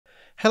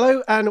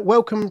Hello and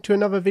welcome to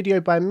another video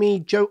by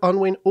me, Joe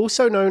Unwin,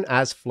 also known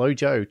as Flo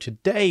Joe.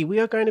 Today we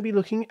are going to be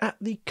looking at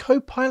the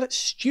Copilot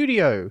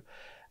Studio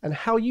and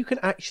how you can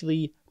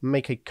actually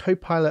make a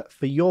Copilot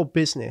for your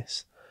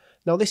business.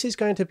 Now this is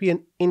going to be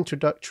an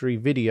introductory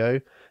video,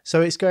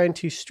 so it's going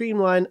to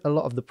streamline a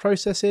lot of the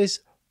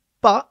processes,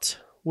 but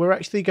we're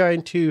actually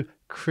going to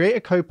create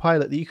a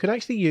Copilot that you can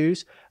actually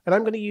use, and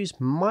I'm going to use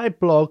my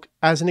blog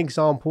as an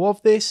example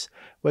of this.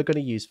 We're going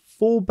to use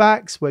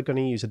fallbacks, we're going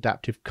to use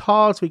adaptive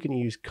cards, we're going to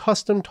use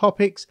custom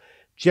topics,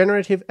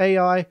 generative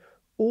AI,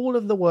 all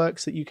of the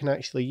works that you can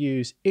actually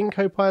use in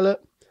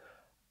Copilot,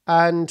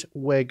 and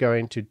we're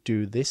going to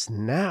do this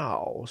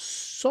now.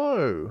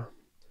 So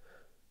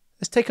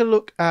let's take a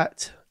look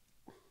at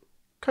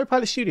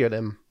Copilot Studio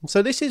then.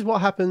 So this is what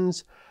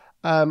happens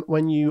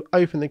when you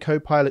open the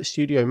Copilot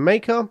Studio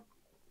Maker.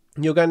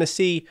 You're going to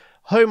see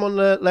home on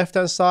the left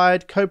hand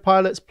side,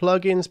 Copilots,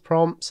 plugins,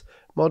 prompts,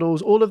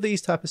 models, all of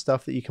these type of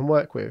stuff that you can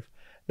work with.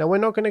 Now we're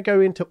not going to go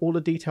into all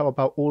the detail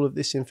about all of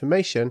this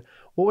information.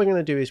 What we're going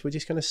to do is we're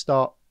just going to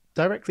start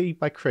directly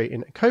by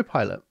creating a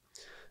Copilot.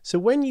 So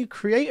when you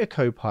create a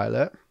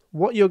Copilot,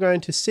 what you're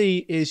going to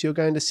see is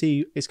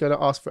it's going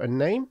to ask for a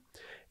name.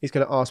 It's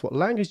going to ask what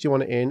language you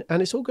want it in,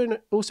 and it's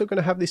also going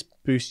to have this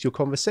boost your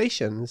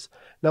conversations.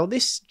 Now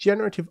this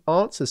generative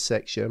answers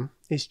section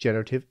is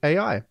generative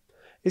AI.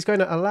 It's going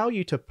to allow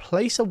you to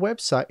place a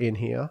website in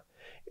here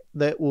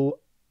that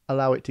will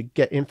allow it to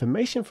get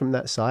information from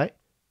that site,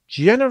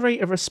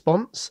 generate a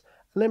response,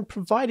 and then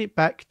provide it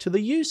back to the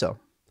user.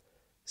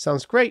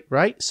 Sounds great,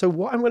 right? So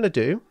what I'm going to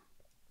do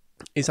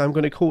is I'm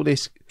going to call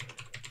this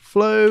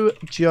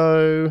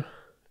flojo.io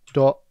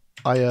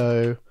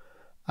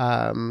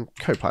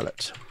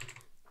Copilot.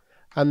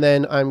 And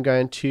then I'm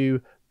going to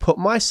put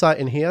my site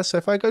in here. So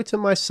if I go to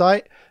my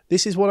site,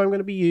 this is what I'm going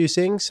to be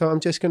using. So I'm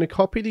just going to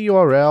copy the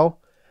URL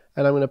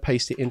and I'm going to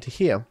paste it into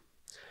here.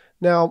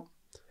 Now,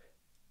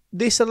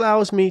 this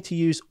allows me to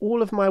use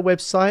all of my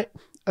website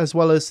as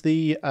well as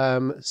the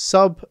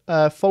sub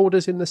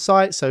folders in the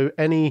site. So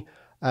any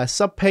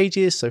sub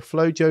pages, so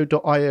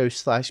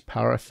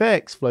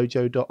flojo.io/powereffects,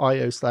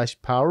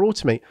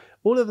 flojo.io/powerautomate,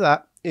 all of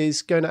that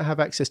is going to have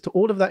access to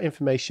all of that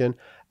information,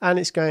 and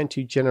it's going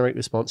to generate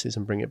responses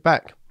and bring it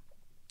back.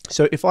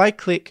 So if I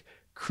click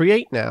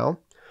create now,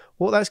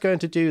 what that's going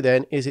to do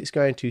then is it's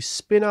going to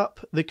spin up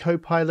the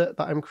Copilot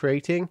that I'm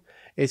creating.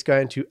 It's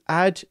going to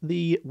add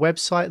the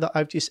website that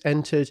I've just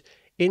entered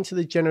into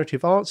the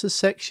generative answers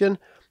section,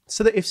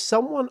 so that if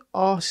someone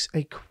asks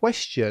a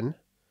question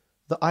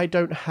that I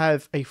don't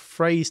have a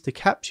phrase to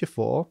capture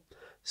for,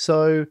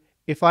 so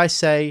if I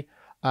say,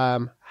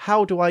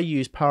 how do I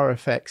use Power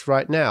Effects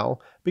right now?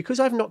 Because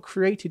I've not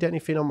created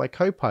anything on my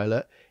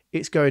Copilot,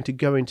 it's going to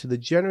go into the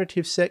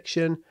generative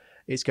section,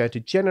 it's going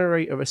to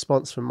generate a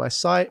response from my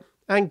site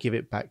and give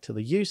it back to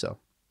the user.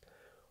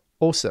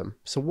 Awesome.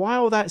 So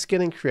while that's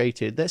getting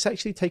created, let's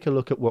actually take a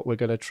look at what we're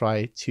going to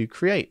try to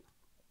create.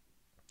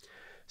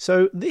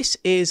 So this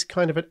is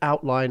kind of an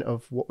outline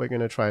of what we're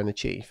going to try and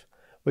achieve.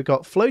 We've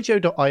got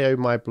flojo.io,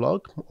 my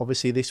blog.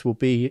 Obviously this will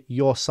be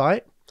your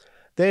site.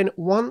 Then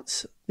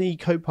once the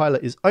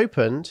Copilot is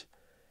opened,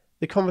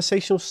 the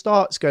conversational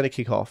start's going to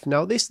kick off.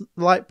 Now this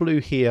light blue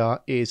here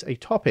is a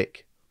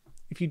topic.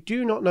 If you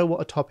do not know what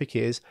a topic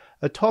is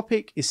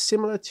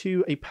similar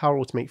to a Power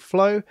Automate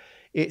flow.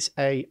 It's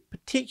a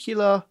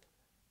particular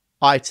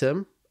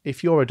item.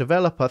 If you're a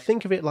developer,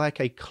 think of it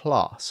like a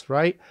class,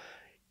 right?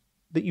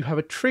 That you have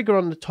a trigger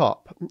on the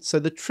top. So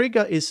the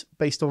trigger is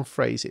based on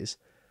phrases.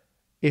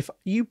 If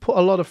you put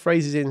a lot of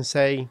phrases in,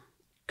 say,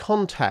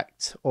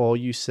 contact, or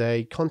you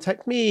say,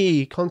 contact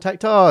me,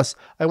 contact us,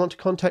 I want to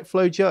contact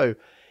Flo Joe.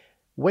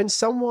 When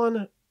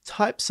someone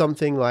types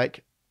something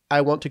like, I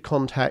want to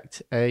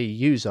contact a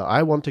user,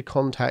 I want to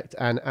contact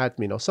an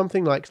admin, or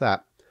something like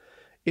that,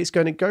 it's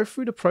going to go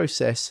through the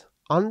process,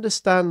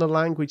 understand the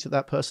language that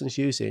that person's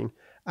using,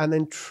 and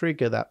then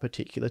trigger that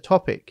particular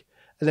topic.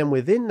 And then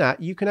within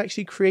that, you can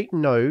actually create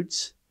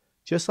nodes.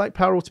 Just like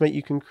Power Automate,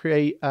 you can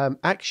create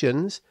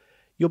actions.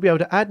 You'll be able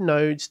to add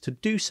nodes to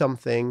do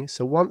something.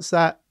 So once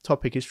that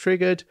topic is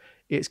triggered,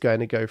 it's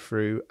going to go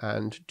through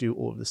and do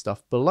all of the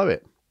stuff below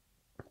it.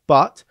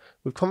 But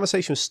with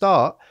conversational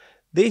start,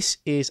 this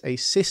is a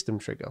system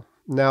trigger.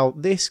 Now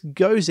this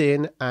goes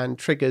in and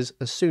triggers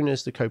as soon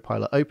as the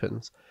Copilot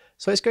opens.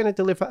 So it's going to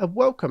deliver a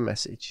welcome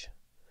message.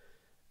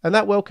 And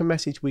that welcome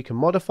message we can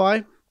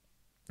modify.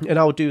 And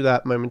I'll do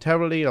that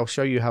momentarily. I'll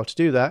show you how to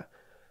do that.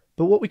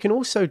 But what we can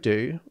also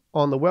do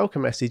on the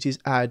welcome message is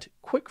add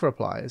quick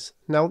replies.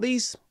 Now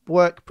these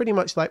work pretty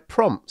much like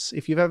prompts.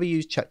 If you've ever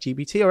used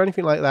ChatGPT or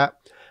anything like that,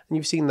 and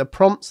you've seen the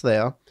prompts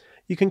there,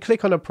 you can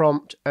click on a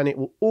prompt and it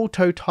will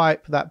auto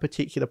type that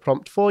particular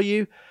prompt for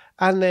you.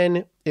 And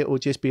then it will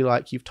just be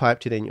like you've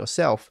typed it in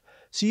yourself.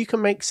 So you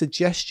can make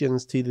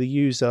suggestions to the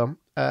user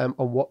on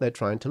what they're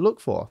trying to look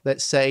for.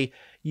 Let's say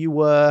you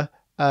were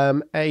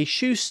a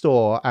shoe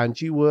store and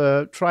you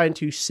were trying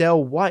to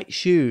sell white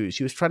shoes.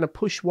 You was trying to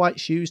push white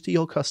shoes to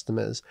your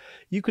customers.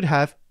 You could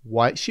have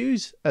white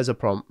shoes as a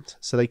prompt.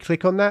 So they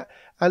click on that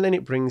and then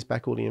it brings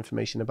back all the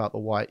information about the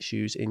white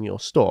shoes in your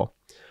store.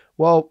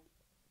 Well,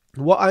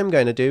 what I'm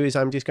going to do is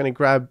I'm just going to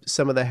grab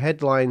some of the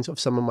headlines of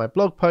some of my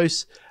blog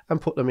posts and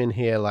put them in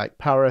here, like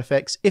Power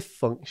Effects if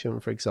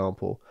function, for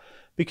example,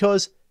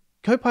 because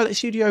Copilot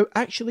Studio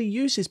actually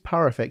uses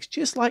Power Effects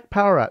just like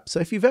Power Apps.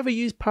 So if you've ever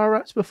used Power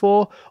Apps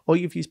before, or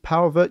you've used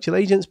Power Virtual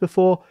Agents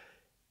before,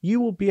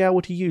 you will be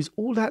able to use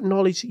all that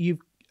knowledge that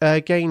you've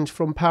gained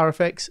from Power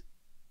Effects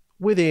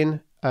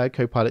within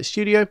Copilot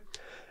Studio.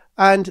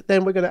 And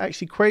then we're going to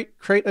actually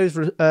create those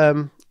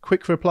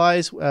quick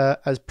replies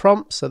as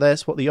prompts. So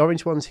that's what the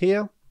orange one's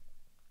here.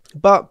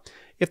 But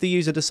if the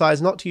user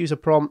decides not to use a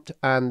prompt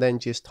and then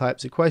just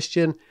types a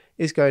question,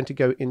 it's going to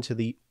go into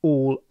the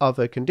all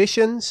other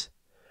conditions.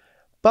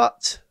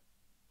 But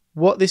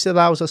what this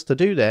allows us to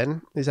do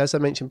then is, as I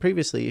mentioned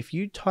previously, if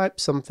you type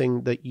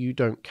something that you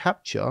don't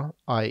capture,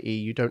 i.e.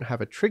 you don't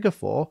have a trigger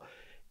for,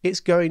 it's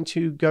going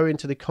to go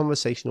into the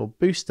conversational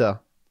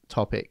booster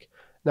topic.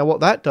 Now what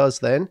that does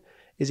then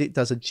is it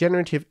does a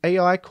generative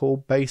AI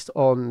call based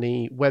on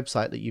the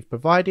website that you've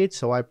provided.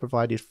 So I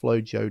provided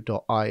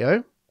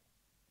flojo.io.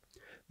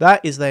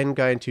 That is then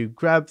going to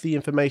grab the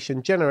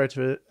information, generate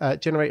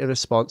a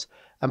response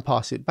and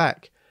pass it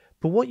back.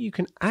 But what you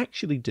can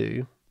actually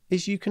do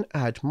is you can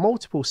add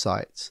multiple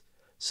sites.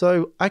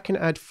 So I can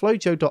add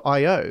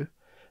flojo.io,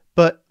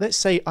 but let's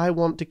say I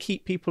want to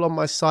keep people on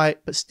my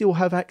site but still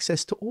have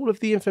access to all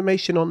of the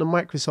information on the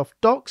Microsoft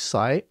Docs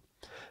site.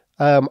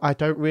 I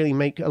don't really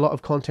make a lot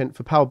of content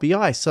for Power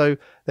BI. So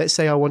let's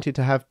say I wanted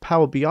to have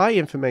Power BI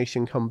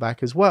information come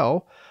back as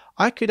well.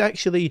 I could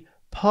actually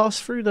pass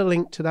through the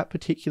link to that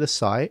particular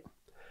site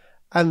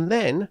and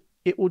then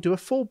it will do a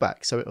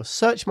fallback. So it will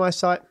search my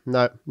site.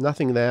 No,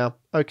 nothing there.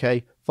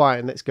 Okay,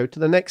 fine. Let's go to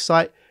the next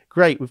site.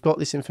 Great, we've got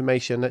this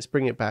information. Let's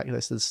bring it back.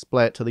 Let's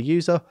display it to the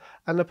user.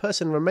 And the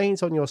person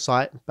remains on your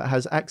site but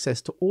has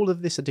access to all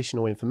of this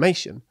additional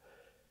information.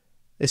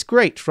 It's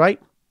great,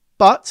 right?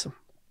 But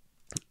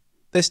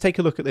let's take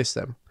a look at this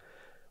then.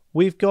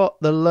 We've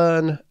got the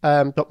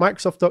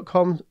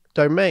learn.microsoft.com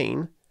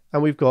domain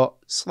and we've got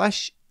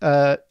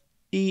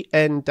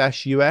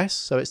 /en-us,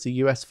 so it's the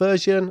US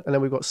version, and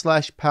then we've got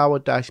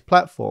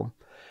 /power-platform.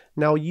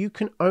 Now you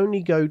can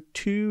only go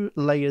 2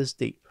 layers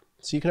deep.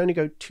 So you can only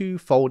go 2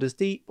 folders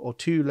deep or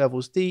 2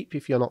 levels deep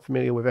if you're not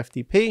familiar with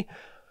FTP.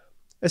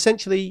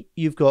 Essentially,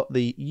 you've got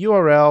the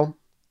URL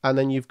and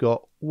then you've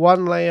got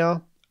one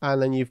layer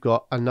and then you've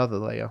got another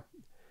layer.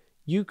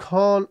 You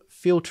can't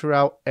filter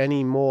out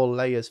any more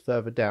layers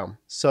further down.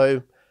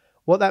 So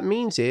what that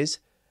means is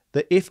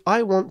that if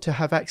I want to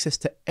have access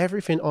to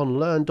everything on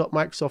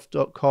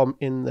learn.microsoft.com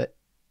in the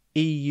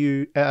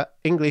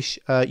English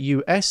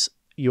US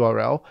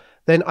URL,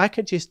 then I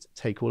could just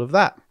take all of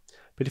that.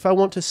 But if I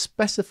want to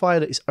specify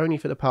that it's only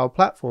for the Power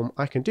Platform,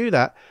 I can do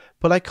that.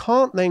 But I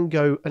can't then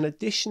go an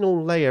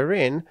additional layer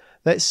in.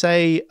 Let's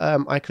say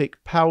I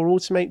click Power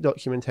Automate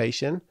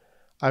documentation.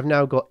 I've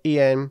now got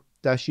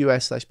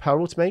en-us/Power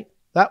Automate.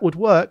 That would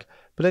work.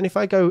 But then if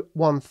I go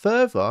one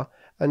further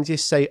and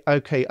just say,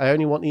 okay, I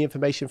only want the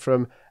information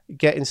from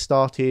getting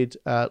started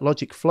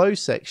logic flow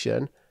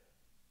section,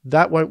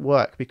 that won't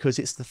work because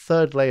it's the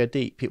 3rd layer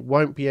deep. It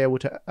won't be able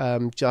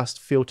to just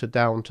filter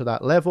down to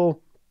that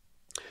level.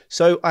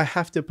 So I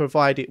have to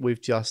provide it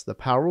with just the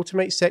Power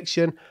Automate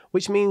section,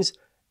 which means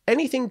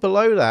anything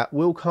below that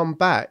will come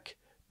back,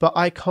 but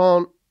I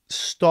can't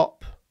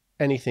stop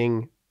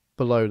anything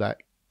below that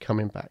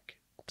coming back.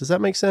 Does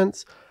that make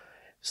sense?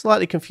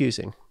 Slightly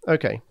confusing.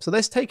 Okay, so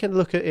let's take a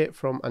look at it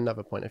from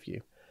another point of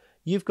view.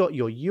 You've got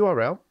your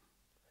URL,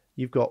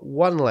 you've got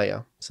one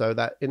layer, so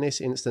that in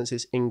this instance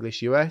is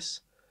English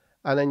US,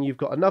 and then you've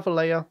got another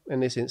layer,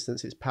 in this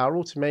instance it's Power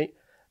Automate.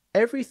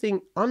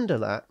 Everything under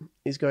that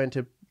is going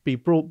to be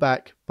brought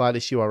back by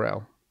this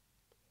URL,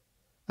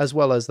 as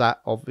well as that,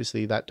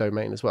 obviously, that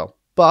domain as well.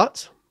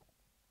 But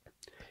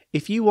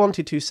if you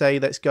wanted to say,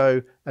 let's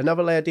go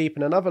another layer deep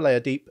and another layer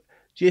deep,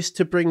 just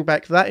to bring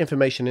back that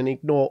information and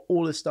ignore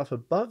all the stuff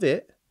above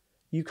it,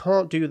 you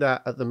can't do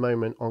that at the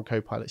moment on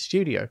Copilot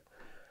Studio.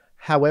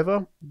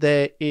 However,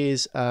 there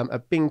is a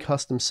Bing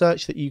custom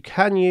search that you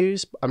can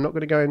use. I'm not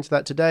going to go into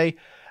that today.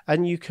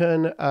 And you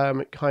can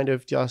kind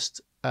of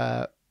just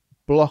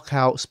block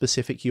out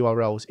specific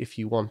URLs if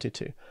you wanted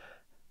to.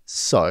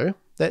 So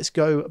let's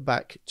go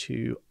back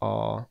to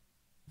our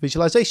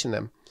visualization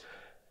then.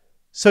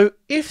 So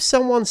if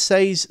someone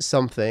says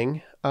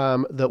something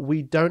that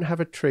we don't have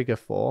a trigger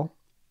for,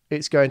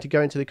 it's going to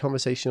go into the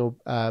conversational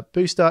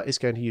booster, it's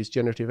going to use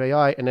generative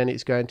AI, and then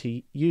it's going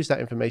to use that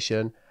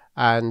information,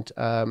 and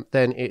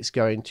then it's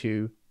going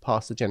to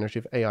pass the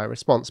generative AI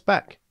response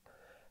back.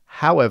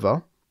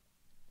 However,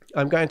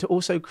 I'm going to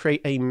also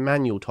create a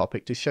manual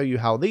topic to show you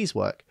how these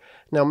work.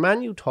 Now,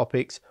 manual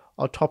topics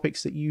are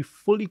topics that you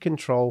fully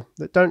control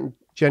that don't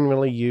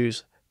generally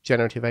use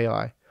generative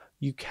AI.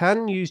 You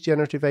can use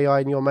generative AI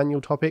in your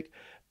manual topic,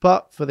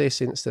 but for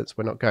this instance,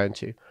 we're not going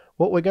to.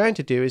 What we're going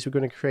to do is we're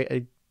going to create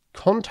a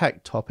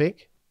contact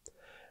topic.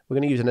 We're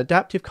going to use an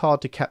adaptive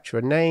card to capture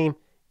a name,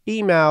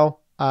 email,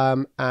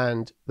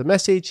 and the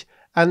message,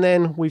 And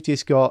then we've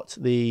just got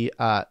the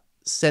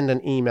send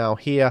an email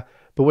here,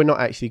 but we're not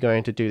actually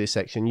going to do this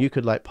section. You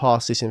could like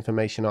pass this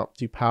information up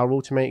to Power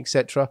Automate,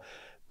 etc.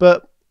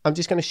 But I'm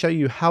just going to show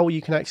you how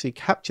you can actually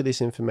capture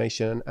this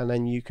information, and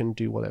then you can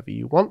do whatever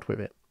you want with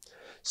it.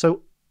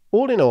 So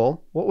all in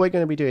all, what we're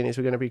going to be doing is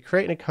we're going to be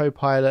creating a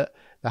Copilot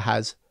that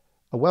has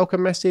a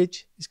welcome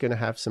message. It's going to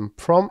have some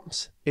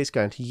prompts. It's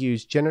going to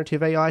use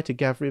generative AI to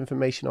gather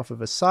information off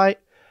of a site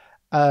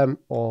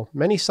or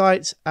many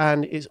sites.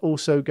 And it's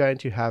also going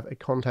to have a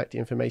contact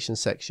information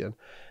section.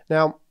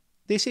 Now,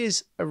 this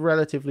is a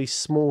relatively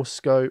small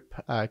scope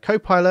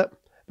Copilot.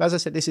 But as I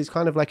said, this is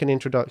kind of like an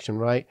introduction,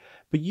 right?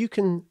 But you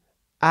can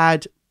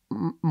add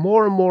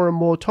more and more and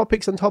more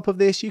topics on top of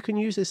this. You can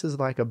use this as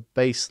like a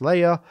base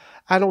layer,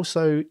 and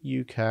also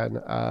you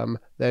can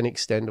then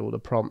extend all the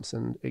prompts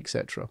and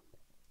etc.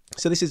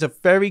 So this is a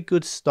very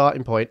good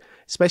starting point,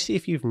 especially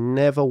if you've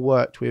never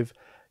worked with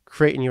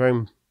creating your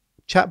own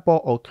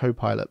chatbot or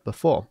Copilot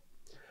before.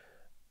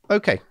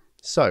 Okay,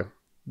 so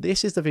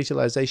this is the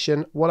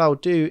visualization. What I'll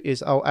do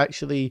is I'll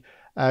actually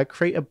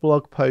create a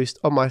blog post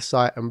on my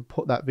site and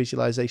put that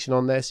visualization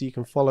on there so you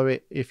can follow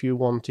it if you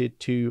wanted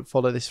to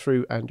follow this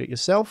through and do it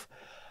yourself.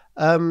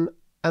 And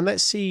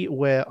let's see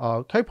where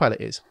our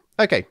Copilot is.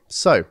 Okay,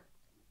 so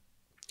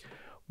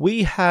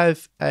we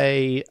have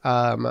a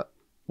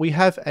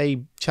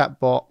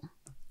chatbot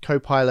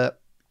Copilot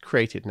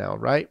created now,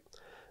 right?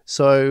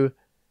 So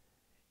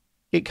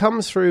it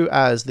comes through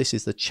as this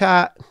is the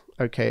chat.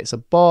 Okay, it's a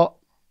bot.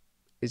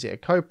 Is it a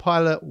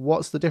Copilot?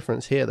 What's the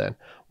difference here then?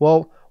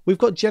 Well, we've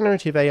got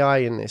generative AI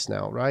in this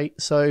now, right?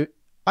 So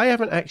I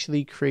haven't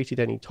actually created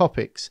any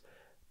topics,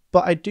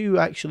 but I do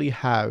actually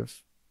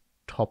have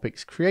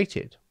topics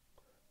created.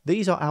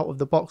 These are out of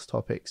the box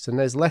topics, and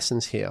there's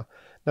lessons here.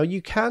 Now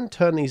you can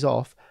turn these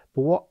off,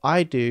 but what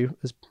I do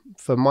as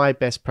for my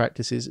best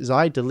practices is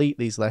I delete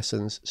these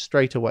lessons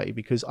straight away,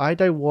 because I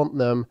don't want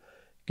them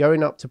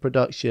going up to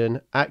production,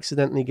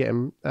 accidentally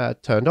getting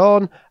turned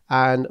on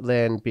and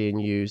then being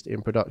used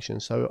in production.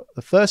 So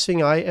the first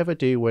thing I ever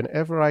do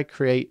whenever I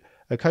create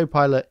a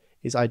Copilot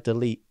is I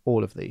delete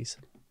all of these.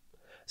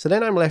 So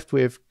then I'm left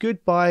with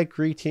goodbye,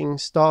 greeting,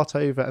 start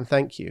over, and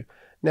thank you.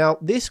 Now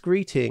this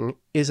greeting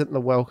isn't the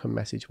welcome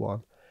message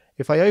one.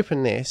 If I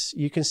open this,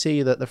 you can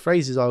see that the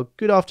phrases are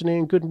good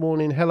afternoon, good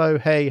morning, hello,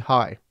 hey,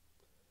 hi.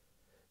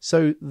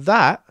 So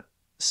that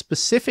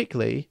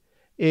specifically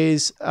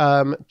is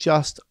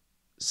just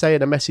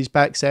saying a message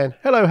back saying,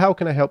 hello, how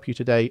can I help you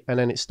today? And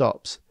then it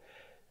stops.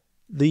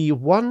 The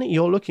one that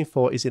you're looking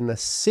for is in the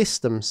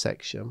system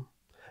section.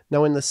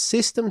 Now in the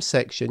system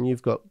section,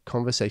 you've got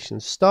conversation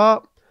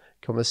start,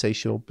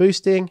 conversational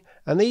boosting,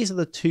 and these are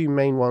the two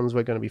main ones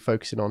we're going to be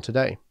focusing on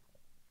today.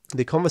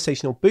 The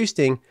conversational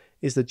boosting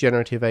is the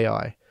generative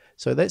AI.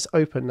 So let's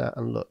open that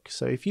and look.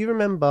 So if you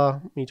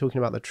remember me talking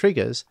about the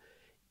triggers,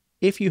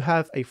 if you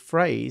have a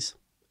phrase,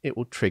 it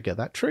will trigger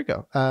that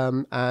trigger.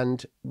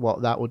 And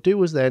what that will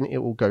do is then it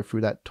will go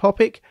through that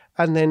topic,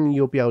 and then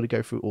you'll be able to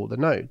go through all the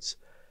nodes.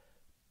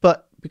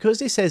 But because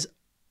this says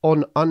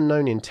on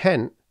unknown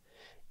intent,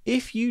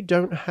 if you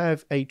don't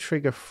have a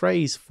trigger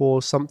phrase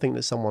for something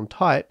that someone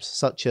types,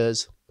 such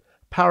as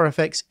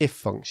PowerFX if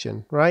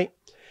function, right?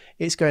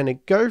 It's going to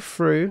go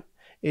through,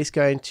 it's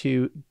going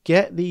to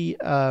get the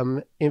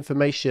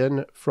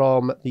information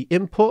from the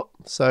input,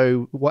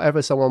 so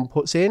whatever someone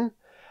puts in,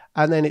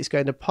 and then it's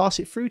going to pass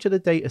it through to the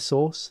data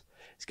source.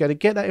 It's going to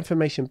get that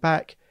information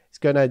back. It's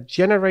going to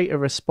generate a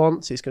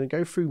response. It's going to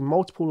go through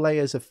multiple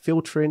layers of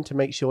filtering to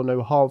make sure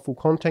no harmful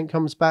content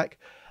comes back.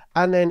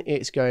 And then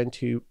it's going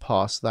to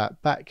pass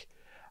that back.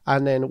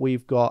 And then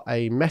we've got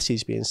a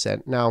message being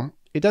sent. Now,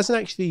 it doesn't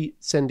actually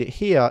send it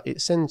here. It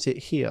sends it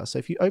here. So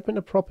if you open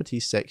the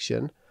properties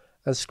section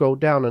and scroll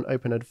down and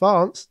open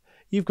advanced,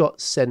 you've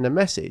got send a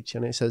message,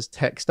 and it says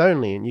text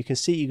only, and you can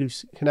see you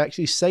can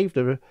actually save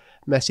the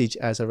message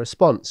as a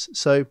response.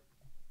 So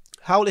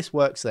how this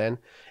works then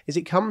is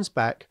it comes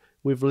back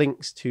with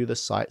links to the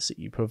sites that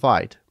you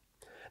provide.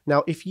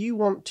 Now, if you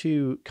want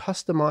to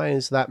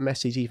customize that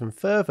message even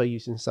further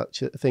using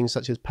things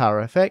such as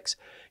PowerFX,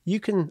 you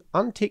can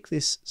untick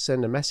this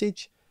send a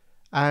message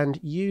and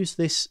use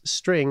this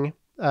string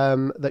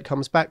that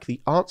comes back, the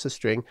answer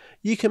string.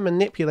 You can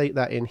manipulate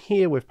that in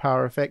here with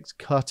PowerFX,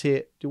 cut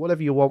it, do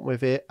whatever you want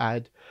with it,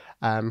 add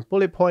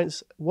bullet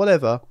points,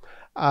 whatever,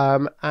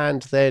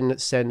 and then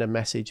send a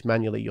message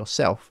manually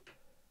yourself.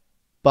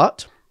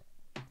 But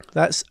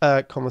that's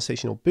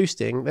conversational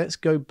boosting. Let's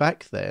go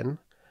back then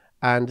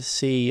and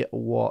see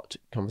what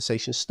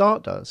conversation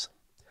start does.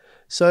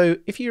 So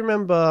if you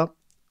remember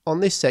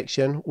on this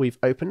section, we've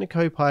opened the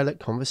Copilot,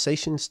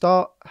 conversation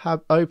start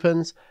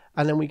opens,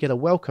 and then we get a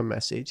welcome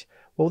message.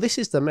 Well, this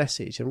is the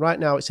message, and right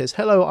now it says,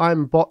 hello,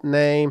 I'm bot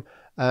name,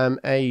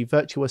 a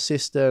virtual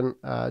assistant.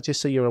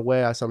 Just so you're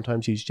aware, I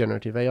sometimes use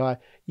generative AI.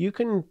 You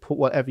can put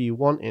whatever you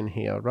want in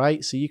here,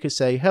 right? So you could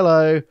say,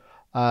 hello,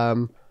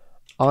 I'm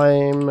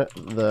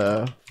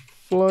the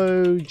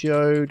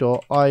Flojo.io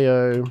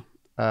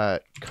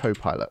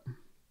Copilot.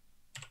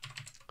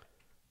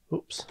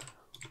 Oops.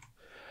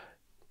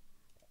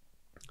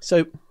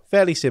 So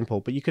Fairly simple,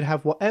 but you could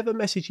have whatever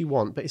message you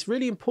want. But it's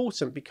really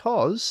important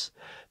because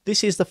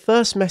this is the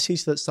first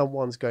message that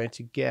someone's going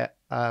to get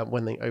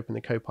when they open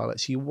the Copilot.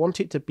 So you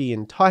want it to be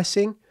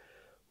enticing,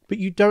 but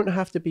you don't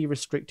have to be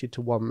restricted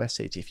to one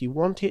message. If you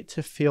want it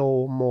to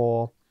feel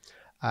more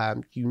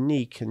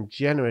unique and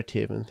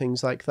generative and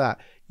things like that,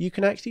 you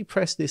can actually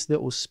press this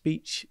little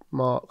speech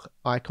mark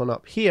icon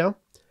up here.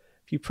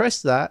 If you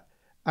press that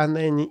and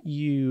then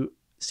you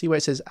see where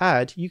it says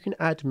add, you can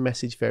add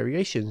message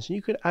variations.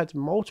 You can add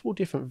multiple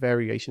different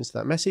variations to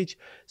that message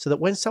so that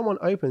when someone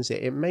opens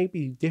it, it may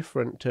be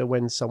different to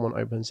when someone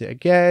opens it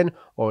again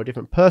or a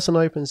different person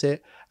opens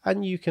it,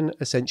 and you can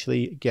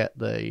essentially get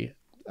the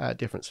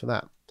difference for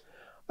that.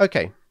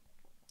 Okay,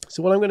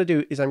 so what I'm going to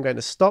do is I'm going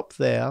to stop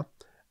there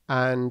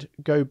and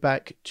go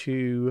back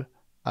to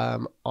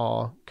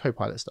our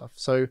Copilot stuff.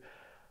 So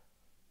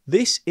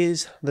this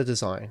is the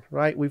design,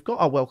 right? We've got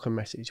our welcome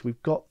message.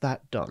 We've got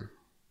that done.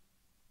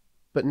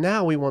 But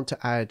now we want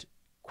to add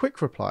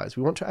quick replies.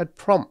 We want to add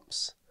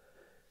prompts.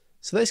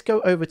 So let's go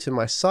over to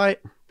my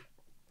site.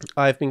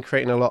 I've been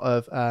creating a lot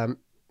of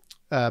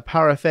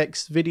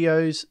PowerFX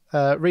videos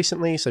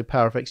recently. So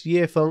PowerFX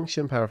year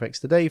function, PowerFX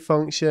today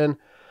function.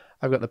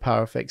 I've got the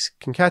PowerFX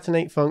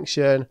concatenate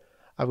function.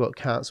 I've got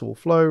cancel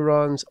flow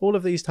runs, all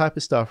of these type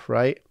of stuff,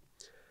 right?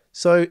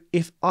 So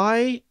if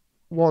I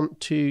want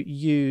to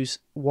use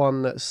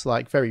one that's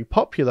like very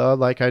popular,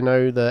 like I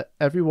know that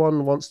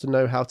everyone wants to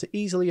know how to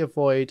easily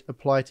avoid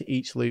apply to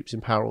each loops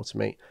in Power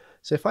Automate.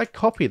 So if I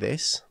copy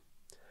this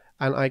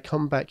and I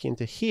come back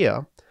into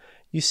here,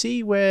 you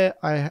see where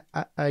I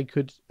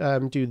could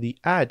do the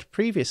add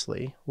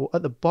previously. Well,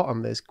 at the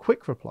bottom there's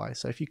quick reply.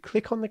 So if you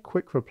click on the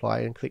quick reply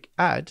and click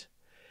add,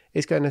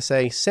 it's going to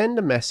say send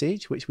a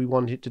message, which we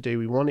want it to do.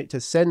 We want it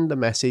to send the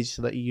message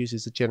so that it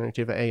uses the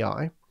generative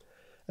AI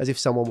as if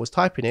someone was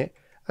typing it.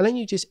 And then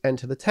you just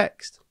enter the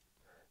text.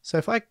 So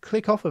if I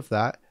click off of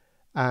that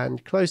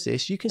and close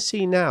this, you can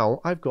see now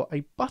I've got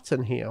a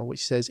button here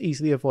which says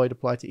easily avoid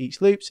apply to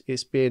each loops.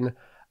 It's been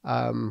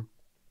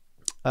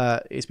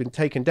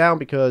taken down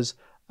because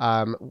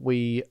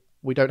we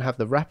don't have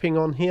the wrapping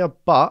on here,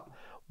 but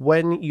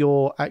when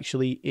you're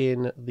actually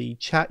in the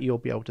chat, you'll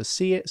be able to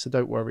see it. So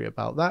don't worry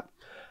about that.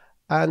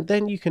 And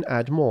then you can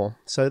add more.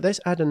 So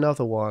let's add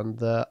another one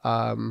that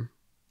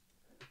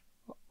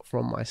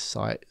from my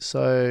site.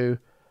 So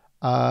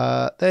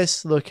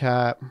let's look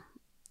at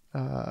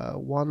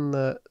one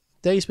that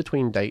days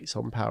between dates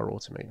on Power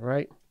Automate,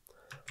 right?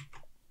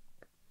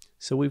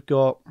 So we've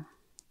got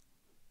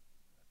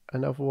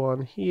another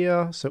one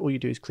here. So all you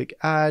do is click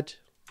add,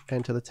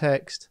 enter the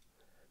text,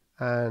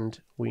 and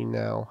we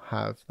now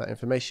have that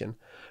information.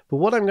 But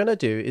what I'm going to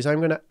do is I'm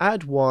going to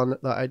add one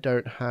that I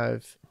don't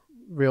have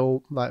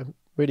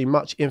really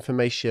much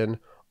information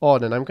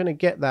on, and I'm going to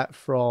get that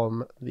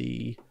from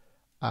the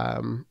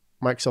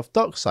Microsoft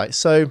Docs site.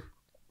 So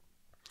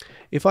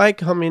if I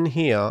come in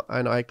here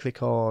and I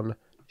click on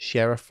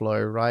share a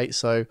flow, right?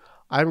 So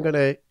I'm going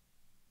to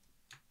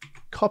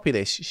copy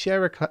this,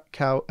 share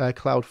a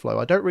cloud flow.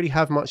 I don't really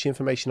have much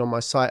information on my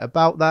site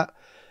about that.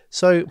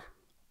 So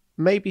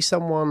maybe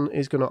someone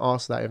is going to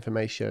ask that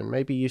information.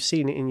 Maybe you've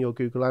seen it in your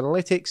Google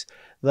Analytics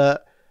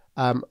that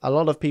a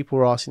lot of people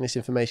are asking this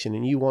information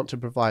and you want to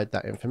provide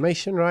that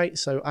information, right?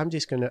 So I'm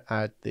just going to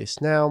add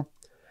this now.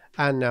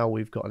 And now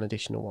we've got an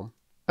additional one.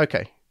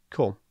 Okay,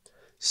 cool.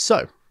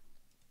 So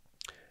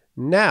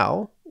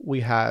now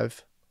we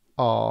have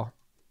our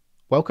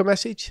welcome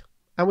message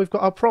and we've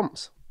got our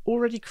prompts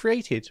already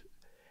created.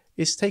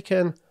 It's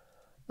taken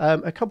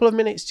a couple of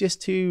minutes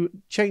just to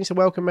change the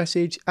welcome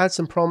message, add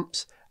some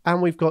prompts,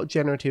 and we've got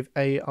generative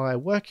AI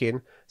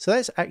working. So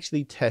let's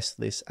actually test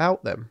this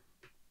out then.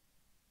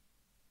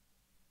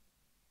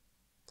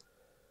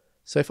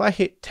 So if I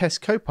hit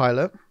test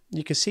Copilot,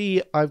 you can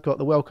see I've got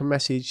the welcome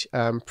message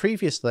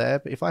previous there,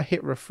 but if I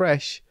hit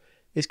refresh,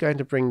 it's going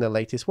to bring the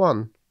latest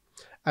one.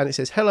 And it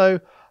says, hello,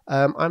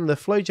 I'm the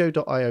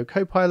Flojo.io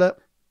Copilot,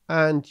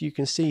 and you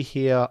can see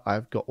here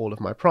I've got all of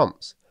my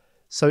prompts.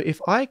 So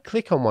if I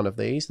click on one of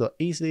these that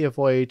easily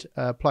avoid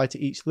apply to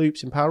each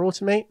loops in Power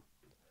Automate,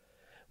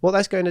 what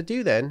that's going to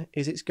do then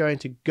is it's going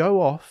to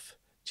go off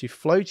to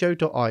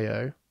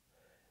Flojo.io,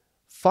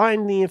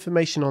 find the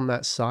information on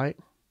that site,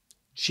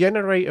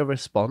 generate a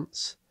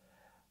response,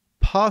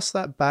 pass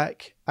that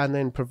back, and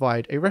then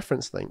provide a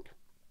reference link.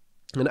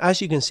 And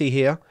as you can see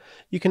here,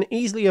 you can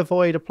easily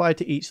avoid apply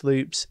to each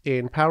loops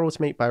in Power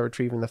Automate by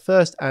retrieving the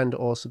first and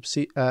or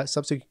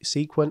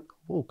subsequent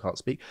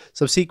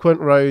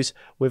rows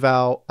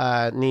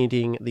without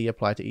needing the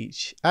apply to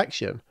each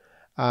action.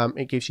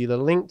 It gives you the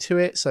link to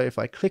it. So if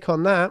I click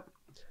on that,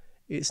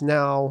 it's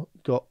now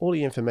got all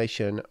the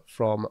information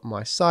from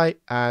my site,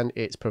 and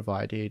it's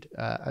provided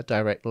a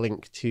direct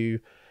link to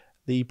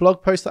the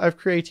blog post that I've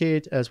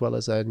created, as well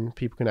as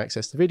people can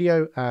access the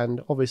video.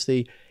 And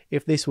obviously,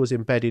 if this was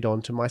embedded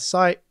onto my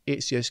site,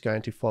 it's just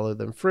going to follow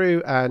them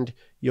through, and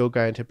you're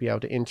going to be able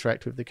to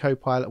interact with the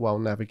Copilot while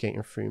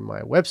navigating through my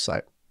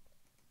website.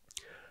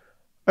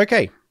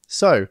 Okay,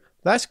 so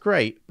that's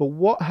great. But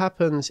what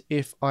happens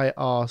if I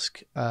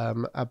ask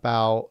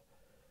about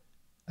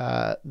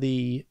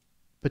the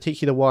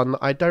particular one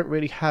I don't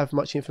really have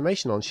much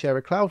information on, share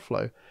a cloud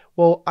flow.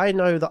 Well, I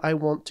know that I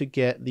want to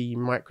get the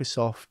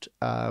Microsoft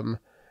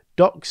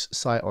Docs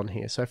site on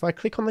here. So if I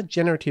click on the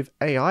generative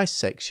AI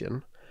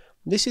section,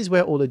 this is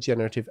where all the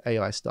generative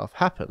AI stuff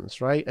happens,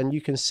 right? And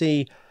you can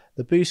see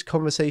the boost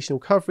conversational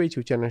coverage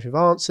with generative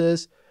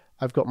answers.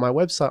 I've got my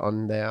website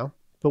on there.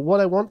 But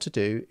what I want to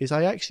do is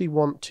I actually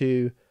want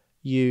to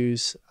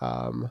use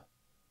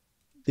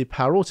the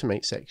Power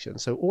Automate section.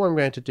 So all I'm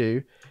going to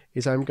do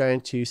is I'm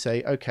going to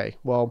say, okay,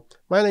 well,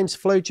 my name's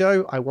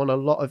FlowJo. I want a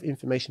lot of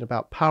information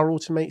about Power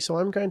Automate. So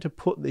I'm going to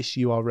put this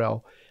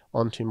URL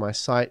onto my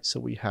site so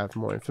we have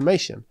more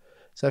information.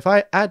 So if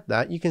I add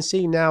that, you can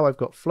see now I've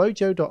got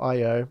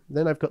flowjo.io,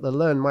 then I've got the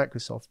Learn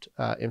Microsoft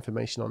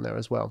information on there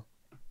as well.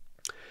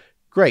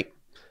 Great.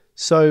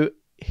 So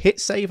hit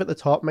save at the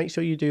top. Make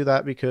sure you do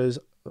that because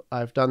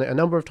I've done it a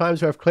number of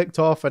times where I've clicked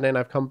off and then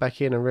I've come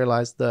back in and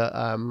realized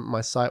that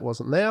my site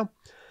wasn't there.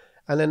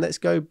 And then let's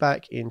go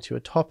back into a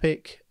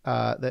topic.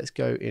 Let's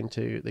go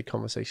into the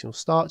conversational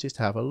start just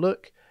to have a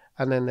look.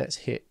 And then let's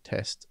hit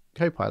test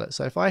Copilot.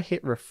 So if I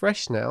hit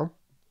refresh now,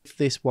 if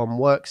this one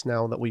works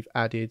now that we've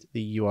added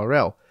the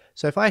URL.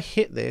 So if I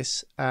hit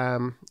this,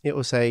 it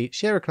will say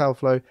share a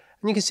Cloudflow.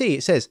 And you can see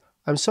it says,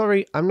 I'm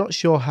sorry, I'm not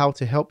sure how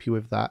to help you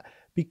with that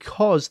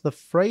because the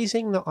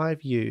phrasing that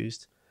I've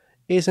used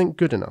isn't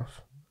good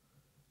enough.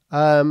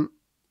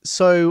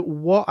 So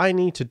what I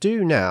need to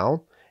do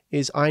now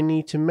is I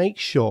need to make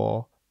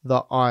sure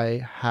that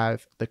I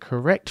have the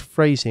correct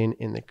phrasing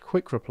in the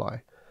quick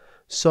reply.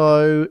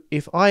 So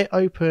if I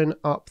open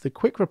up the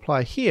quick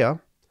reply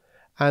here,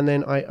 and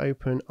then I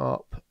open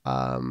up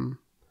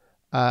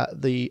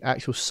the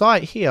actual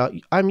site here,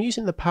 I'm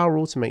using the Power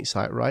Automate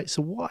site, right?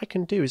 So what I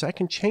can do is I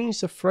can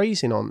change the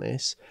phrasing on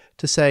this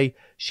to say,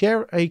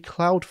 share a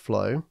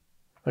Cloudflow.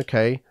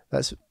 Okay,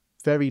 that's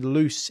very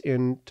loose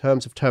in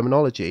terms of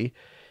terminology,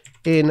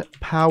 in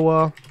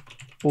Power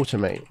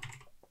Automate.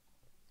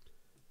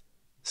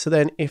 So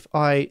then if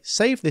I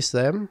save this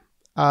then,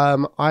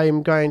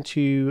 I'm going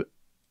to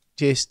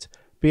just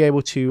be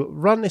able to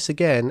run this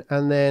again,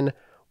 and then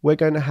we're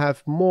going to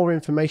have more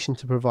information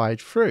to provide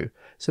through.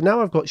 So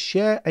now I've got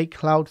share a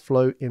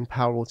Cloudflow in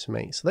Power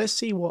Automate. So let's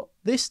see what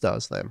this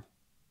does then.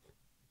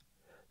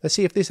 Let's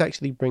see if this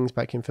actually brings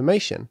back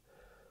information.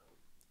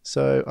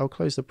 So I'll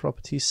close the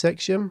properties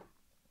section.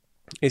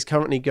 It's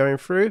currently going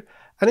through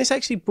and it's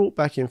actually brought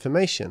back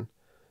information.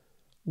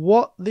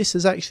 What this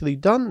has actually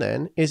done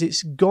then is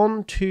it's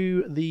gone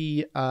to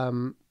the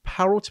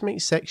Power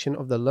Automate section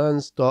of the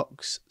Learn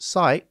Docs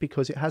site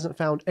because it hasn't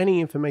found any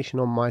information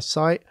on my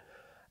site.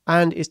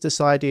 And it's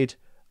decided,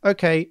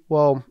 okay,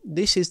 well,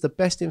 this is the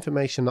best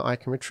information that I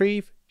can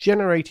retrieve,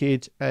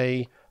 generated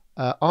a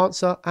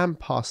answer and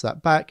passed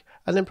that back,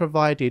 and then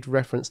provided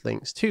reference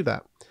links to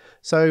that.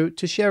 So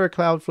to share a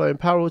Cloudflow in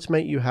Power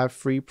Automate, you have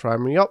 3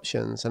 primary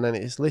options, and then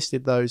it's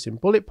listed those in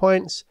bullet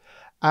points,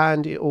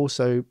 and it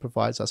also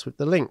provides us with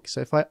the link. So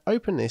if I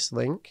open this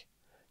link,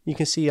 you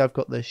can see I've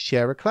got the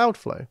share a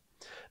Cloudflow.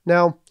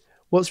 Now,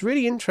 what's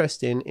really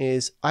interesting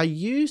is I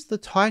used the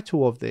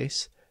title of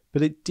this,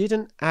 but it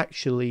didn't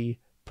actually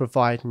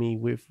provide me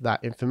with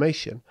that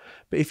information.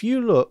 But if you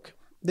look,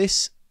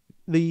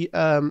 the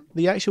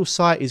actual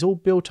site is all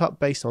built up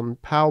based on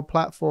Power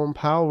Platform,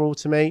 Power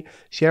Automate,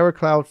 share a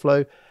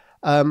Cloudflow.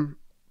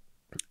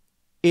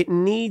 It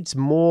needs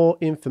more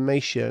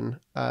information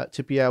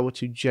to be able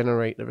to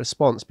generate the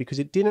response because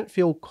it didn't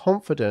feel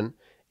confident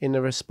in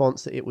the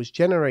response that it was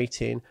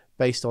generating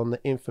based on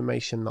the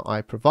information that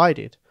I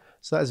provided.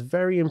 So that's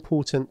very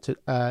important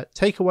to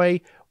take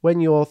away when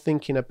you're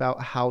thinking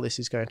about how this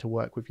is going to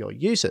work with your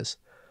users.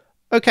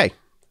 Okay,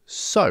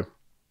 so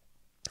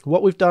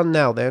what we've done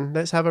now then,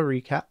 let's have a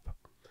recap.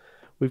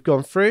 We've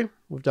gone through,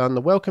 we've done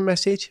the welcome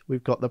message,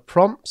 we've got the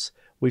prompts,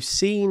 we've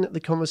seen the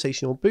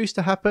conversational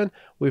booster happen,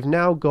 we've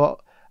now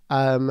got,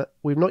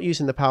 we're not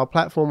using the Power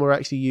Platform, we're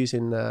actually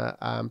using the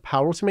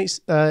Power Automate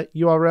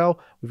URL,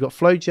 we've got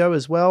FlowJo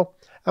as well,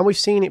 and we've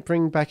seen it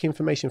bring back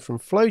information from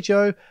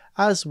FlowJo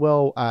as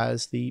well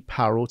as the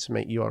Power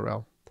Automate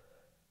URL.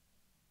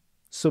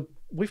 So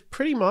we've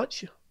pretty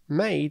much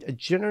made a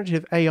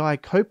generative AI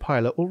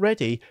Copilot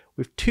already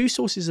with 2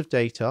 sources of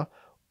data.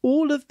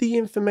 All of the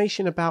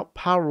information about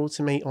Power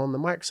Automate on the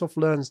Microsoft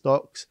Learn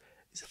Docs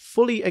is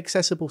fully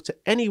accessible to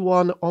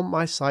anyone on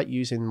my site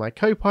using my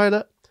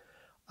Copilot.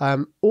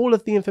 All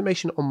of the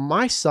information on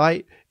my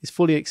site is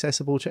fully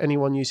accessible to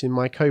anyone using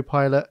my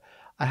Copilot.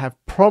 I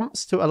have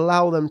prompts to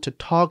allow them to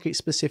target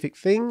specific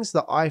things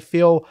that I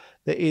feel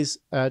that is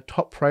a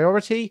top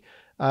priority.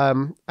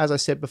 As I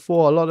said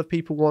before, a lot of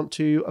people want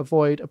to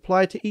avoid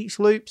apply to each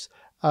loops.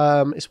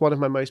 It's one of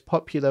my most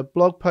popular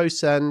blog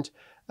posts and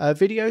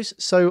videos,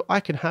 so I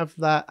can have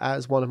that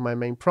as one of my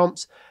main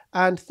prompts.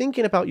 And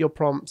thinking about your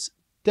prompts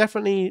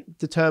definitely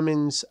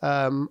determines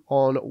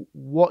on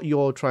what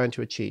you're trying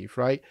to achieve,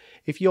 right?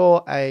 If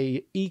you're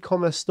a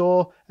e-commerce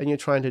store and you're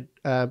trying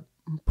to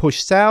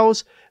push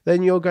sales,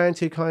 then you're going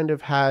to kind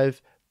of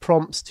have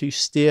prompts to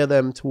steer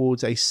them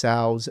towards a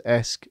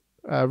sales-esque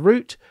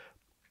route.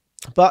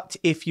 But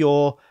if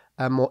you're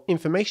a more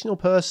informational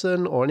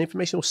person or an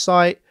informational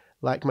site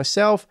like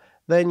myself,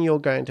 then you're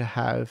going to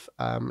have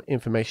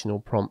informational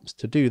prompts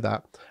to do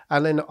that.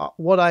 And then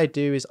what I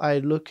do is I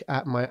look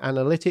at my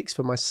analytics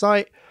for my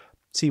site,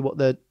 see what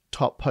the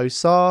top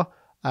posts are,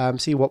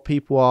 see what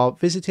people are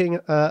visiting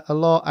a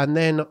lot, and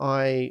then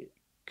I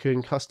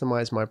can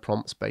customize my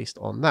prompts based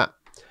on that.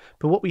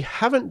 But what we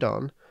haven't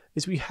done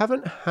is we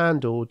haven't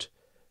handled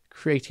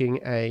creating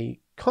a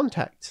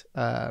contact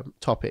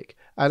topic,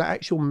 an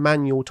actual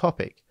manual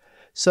topic.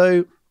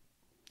 So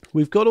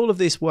we've got all of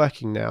this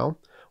working now.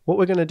 What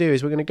we're going to do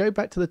is we're going to go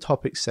back to the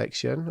topics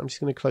section. I'm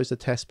just going to close the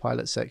test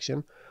pilot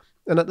section.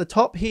 And at the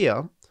top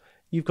here,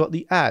 you've got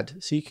the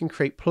add. So you can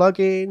create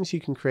plugins,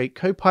 you can create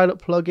Copilot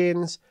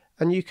plugins,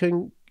 and you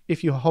can,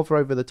 if you hover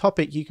over the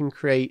topic, you can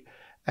create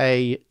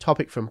a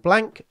topic from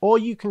blank, or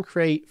you can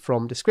create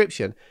from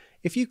description.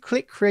 If you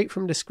click create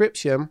from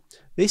description,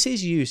 this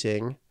is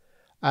using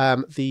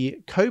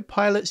the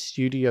Copilot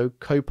Studio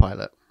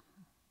Copilot.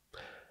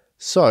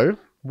 So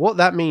what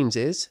that means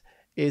is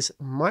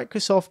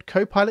Microsoft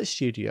Copilot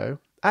Studio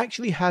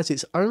actually has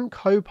its own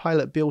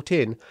Copilot built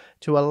in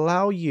to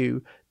allow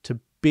you to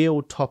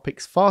build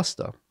topics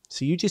faster.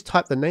 So you just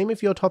type the name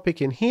of your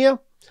topic in here,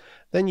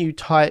 then you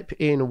type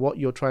in what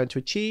you're trying to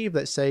achieve.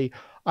 Let's say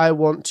I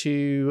want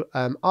to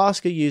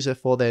ask a user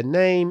for their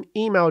name,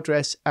 email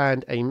address,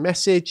 and a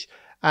message,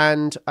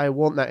 and I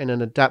want that in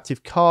an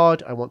adaptive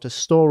card. I want to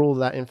store all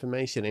that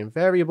information in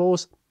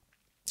variables,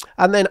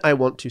 and then I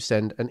want to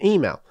send an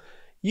email.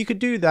 You could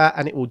do that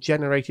and it will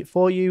generate it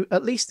for you,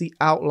 at least the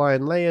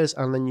outline layers,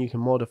 and then you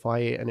can modify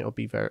it and it'll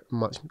be very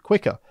much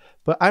quicker.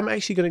 But I'm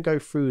actually going to go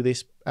through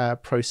this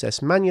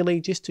process manually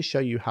just to show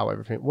you how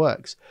everything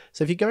works.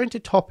 So if you go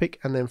into topic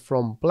and then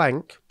from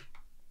blank,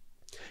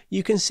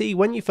 you can see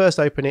when you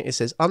first open it, it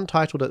says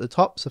untitled at the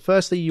top. So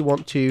firstly, you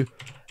want to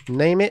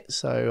name it.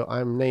 So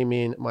I'm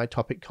naming my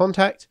topic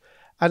contact.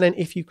 And then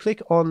if you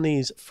click on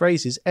these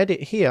phrases,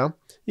 edit here,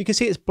 you can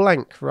see it's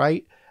blank,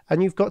 right?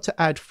 And you've got to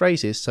add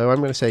phrases. So I'm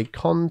going to say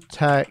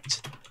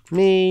contact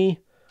me,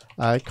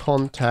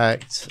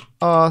 contact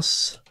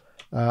us,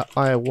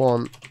 I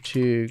want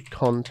to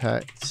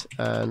contact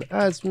an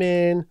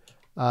admin,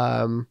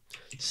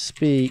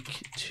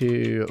 speak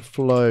to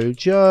Flo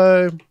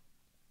Joe.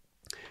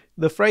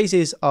 The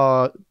phrases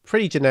are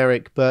pretty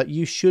generic, but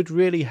you should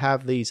really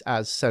have these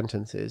as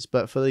sentences.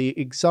 But for the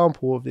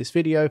example of this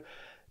video,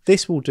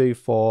 this will do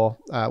for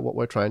what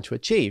we're trying to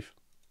achieve.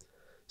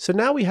 So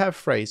now we have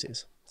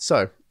phrases.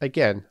 So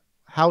again,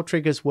 how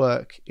triggers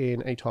work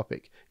in a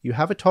topic. You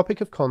have a topic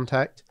of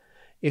contact.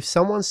 If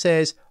someone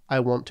says,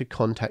 I want to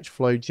contact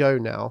Flo Joe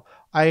now,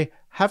 I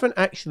haven't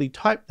actually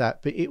typed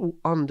that, but it will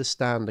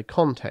understand the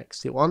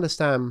context. It will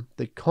understand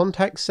the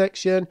contact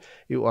section.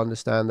 It will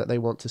understand that they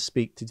want to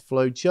speak to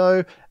Flo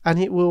Joe, and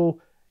it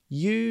will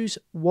use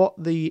what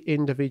the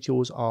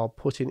individuals are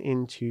putting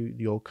into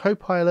your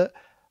Copilot,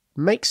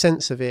 make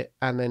sense of it,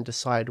 and then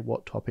decide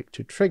what topic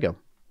to trigger.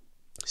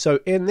 So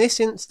in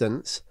this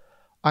instance,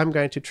 I'm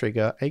going to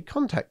trigger a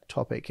contact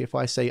topic if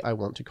I say I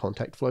want to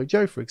contact Flo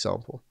Joe, for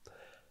example.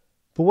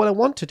 But what I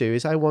want to do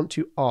is I want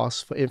to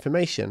ask for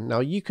information.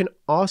 Now you can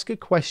ask a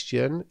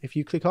question. If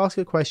you click ask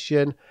a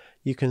question,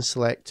 you can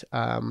select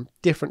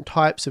different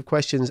types of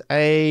questions,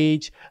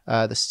 age,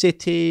 the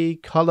city,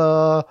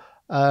 color,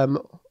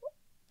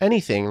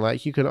 anything.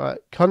 Like you can,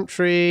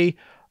 country,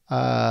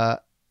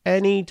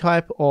 any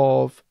type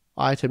of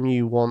item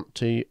you want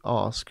to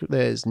ask.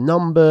 There's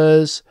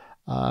numbers,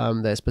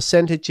 there's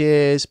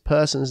percentages,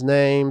 person's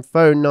name,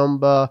 phone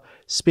number,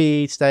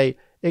 speed, state,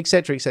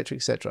 etc, etc,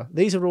 etc.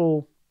 These are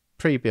all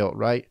pre-built,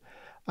 right?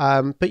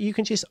 But you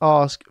can just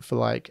ask for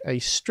like a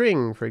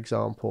string, for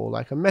example,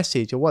 like a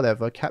message or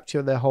whatever,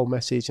 capture their whole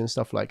message and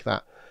stuff like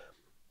that.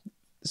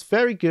 It's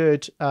very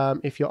good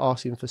if you're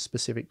asking for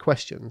specific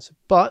questions,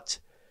 but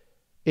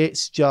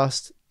it's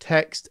just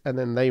text and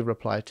then they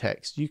reply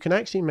text. You can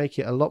actually make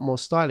it a lot more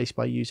stylish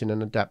by using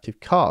an adaptive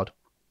card.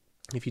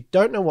 If you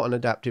don't know what an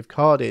adaptive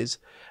card is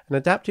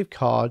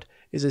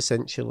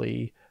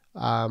essentially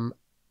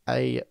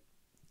a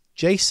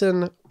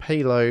JSON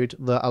payload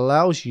that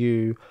allows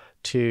you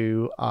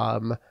to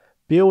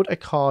build a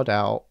card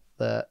out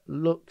that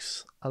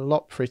looks a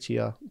lot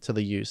prettier to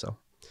the user.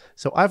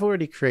 So I've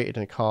already created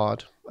a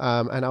card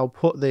and I'll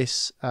put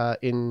this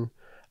in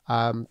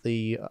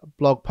the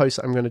blog post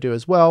that I'm going to do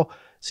as well,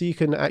 so you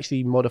can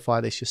actually modify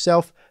this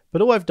yourself.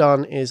 But all I've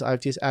done is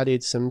I've just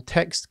added some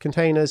text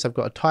containers. I've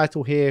got a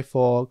title here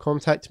for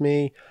contact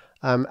me,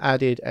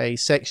 added a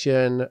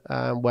section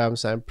where I'm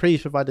saying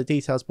please provide the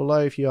details below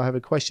if you have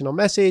a question or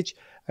message,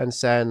 and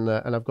saying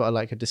and I've got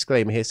like a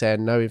disclaimer here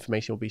saying no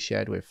information will be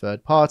shared with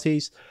third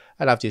parties.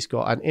 And I've just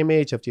got an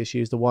image. I've just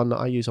used the one that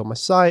I use on my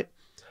site,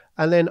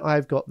 and then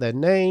I've got their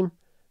name,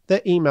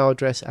 their email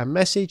address and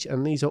message,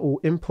 and these are all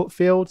input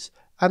fields,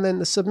 and then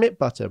the submit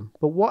button.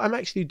 But what I'm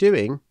actually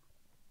doing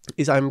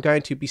is I'm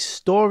going to be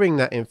storing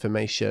that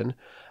information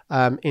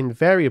in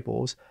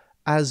variables,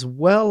 as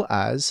well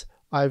as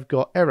I've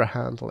got error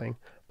handling.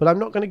 But I'm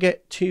not going to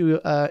get too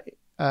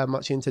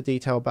much into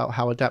detail about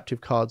how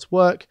adaptive cards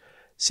work,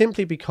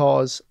 simply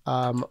because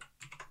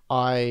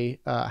I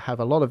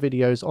have a lot of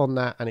videos on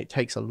that, and it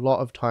takes a lot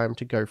of time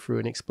to go through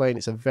and explain.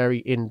 It's a very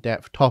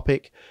in-depth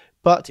topic.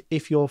 But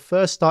if you're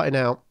first starting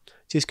out,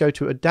 just go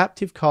to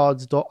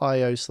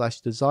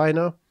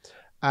adaptivecards.io/designer,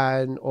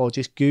 or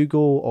just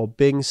Google or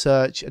Bing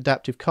search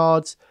adaptive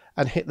cards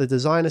and hit the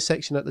designer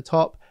section at the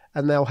top,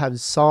 and they'll have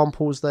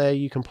samples there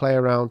you can play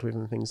around with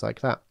and things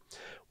like that.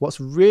 What's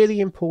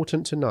really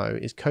important to know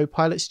is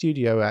Copilot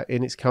Studio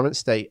in its current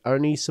state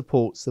only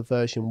supports the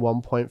version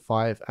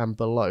 1.5 and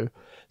below.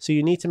 So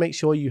you need to make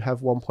sure you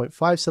have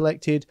 1.5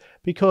 selected,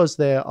 because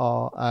there's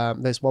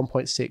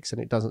 1.6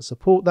 and it doesn't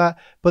support that,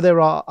 but there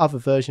are other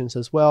versions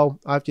as well.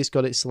 I've just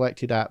got it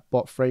selected at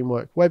Bot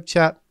Framework Web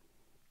Chat,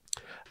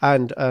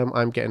 and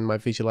I'm getting my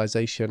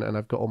visualization, and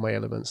I've got all my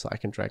elements that I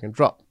can drag and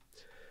drop.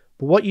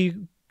 But what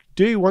you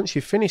do once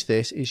you finish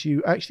this is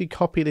you actually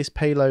copy this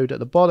payload at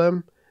the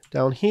bottom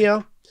down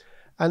here,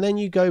 and then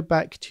you go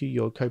back to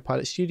your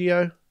Copilot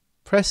Studio,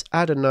 press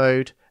add a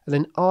node, and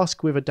then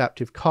ask with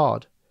adaptive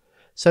card.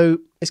 So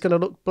it's going to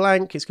look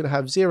blank, it's going to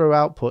have 0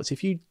 outputs.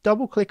 If you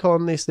double click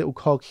on this little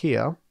cog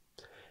here,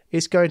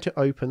 it's going to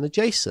open the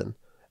JSON,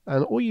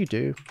 and all you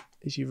do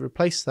is you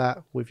replace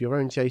that with your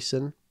own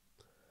JSON.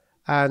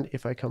 And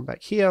if I come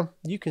back here,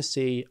 you can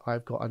see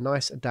I've got a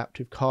nice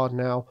adaptive card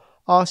now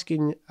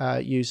asking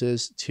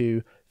users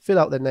to fill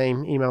out their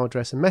name, email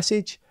address, and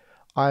message.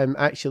 I'm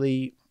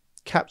actually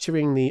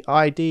capturing the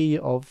ID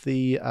of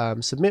the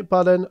submit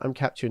button, I'm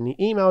capturing the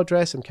email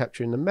address, I'm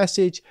capturing the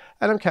message,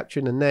 and I'm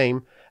capturing the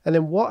name. And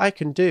then what I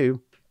can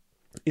do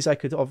is I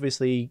could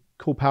obviously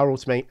call Power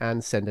Automate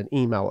and send an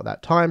email at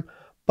that time.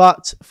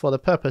 But for the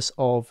purpose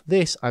of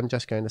this, I'm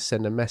just going to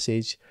send a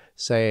message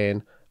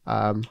saying,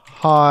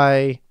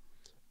 hi,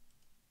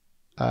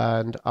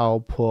 and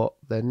I'll put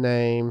the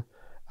name,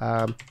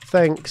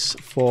 thanks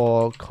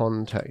for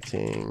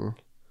contacting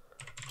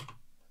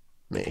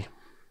me,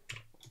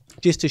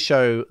 just to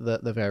show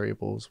that the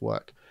variables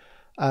work.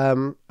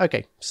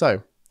 Okay,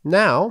 so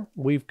now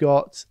we've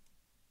got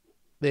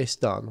this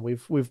done.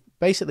 We've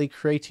basically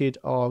created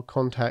our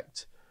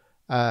contact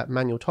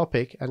manual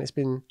topic, and it's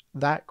been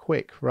that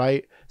quick,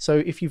 right? So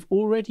if you've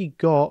already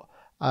got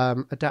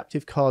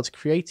adaptive cards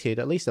created,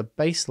 at least a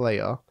base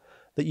layer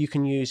that you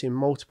can use in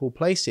multiple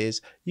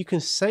places, you can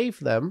save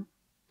them.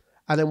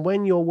 And then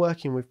when you're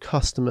working with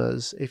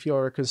customers, if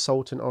you're a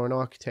consultant or an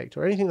architect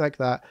or anything like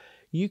that,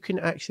 you can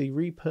actually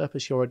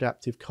repurpose your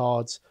adaptive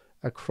cards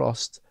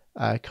across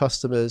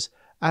customers,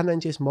 and then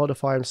just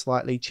modify them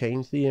slightly,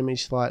 change the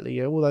image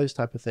slightly, all those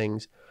type of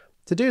things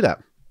to do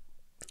that.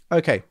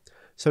 Okay,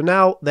 so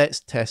now let's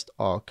test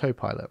our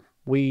Copilot.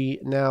 We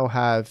now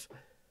have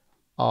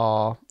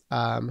our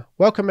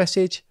welcome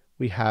message,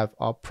 we have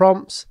our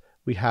prompts,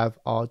 we have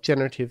our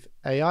generative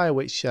AI,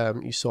 which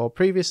you saw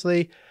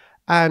previously,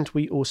 and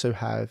we also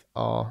have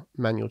our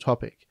manual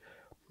topic.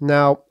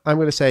 Now I'm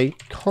going to say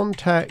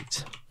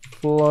contact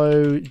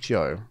Flow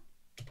Joe.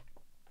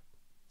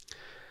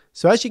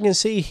 So as you can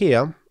see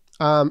here,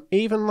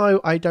 even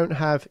though I don't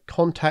have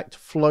contact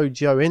Flow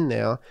Joe in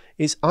there,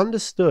 it's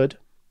understood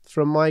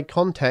from my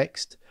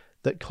context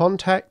that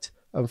contact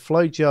and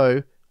Flow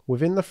Joe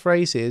within the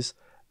phrases,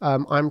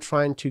 I'm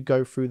trying to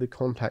go through the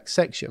contact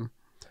section.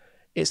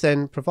 It's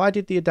then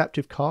provided the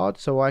adaptive card,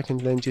 so I can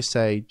then just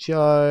say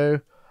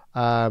Joe.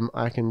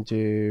 I can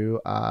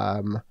do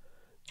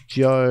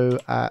Joe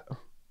at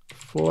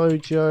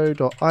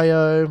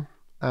flowjoe.io,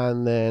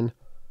 and then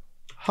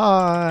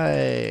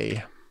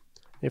hi.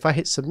 If I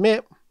hit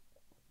submit,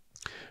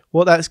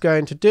 what that's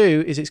going to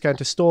do is it's going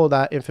to store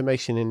that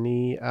information in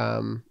the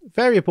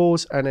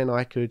variables, and then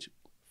I could,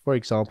 for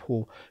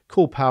example,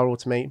 call Power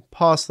Automate,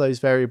 pass those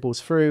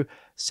variables through,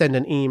 send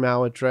an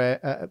email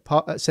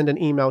send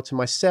an email to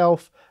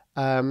myself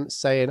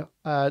saying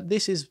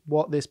this is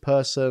what this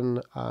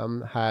person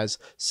has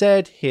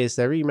said, here's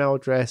their email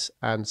address,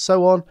 and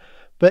so on.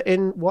 But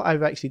in what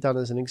I've actually done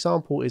as an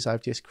example is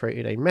I've just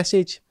created a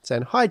message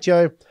saying, hi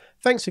Joe,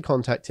 thanks for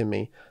contacting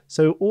me.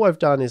 So all I've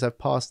done is I've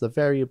passed the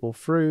variable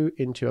through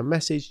into a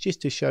message just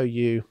to show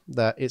you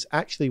that it's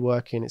actually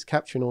working, it's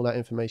capturing all that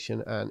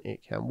information, and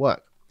it can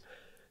work.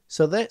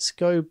 So let's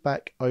go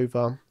back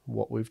over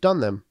what we've done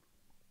then.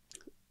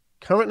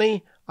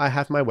 Currently, I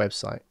have my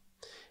website.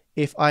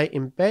 If I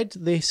embed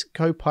this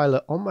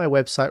Copilot on my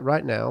website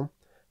right now,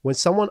 when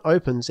someone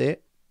opens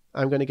it,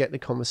 I'm going to get the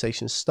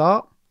conversation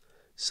start.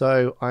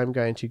 So I'm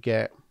going to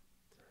get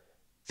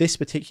this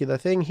particular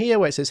thing here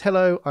where it says,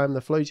 hello, I'm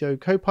the FlowJo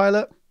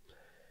Copilot.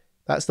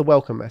 That's the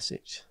welcome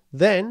message.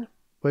 Then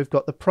we've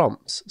got the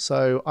prompts.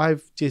 So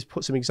I've just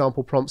put some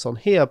example prompts on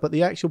here, but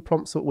the actual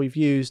prompts that we've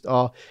used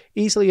are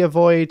easily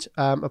avoid,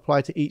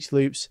 apply to each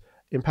loops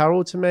in Power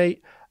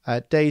Automate,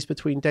 days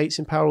between dates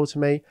in Power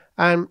Automate,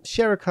 and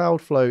share a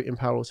cloud flow in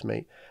Power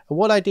Automate. And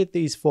what I did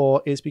these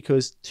for is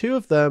because two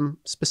of them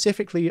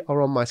specifically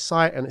are on my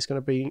site, and it's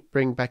going to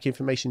bring back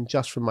information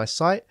just from my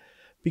site.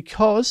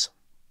 Because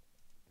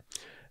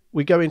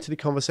we go into the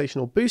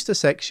conversational booster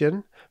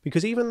section,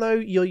 because even though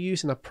you're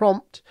using a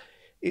prompt,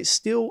 it's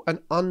still an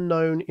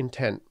unknown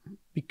intent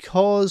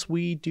because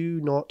we do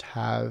not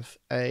have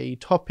a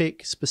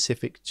topic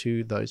specific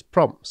to those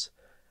prompts.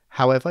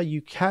 However,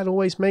 you can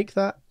always make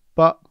that,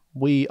 but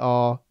we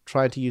are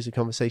trying to use a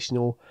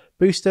conversational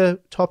booster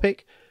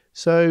topic.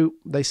 So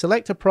they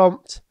select a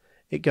prompt,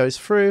 it goes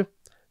through,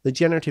 the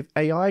generative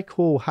AI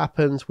call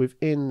happens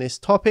within this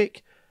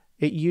topic.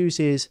 It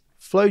uses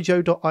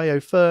flojo.io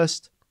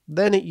first,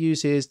 then it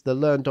uses the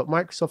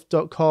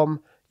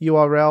learn.microsoft.com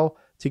URL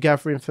to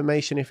gather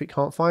information if it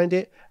can't find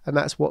it. And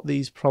that's what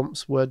these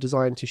prompts were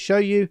designed to show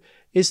you,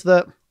 is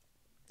that,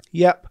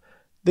 yep,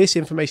 this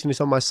information is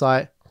on my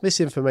site, this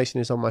information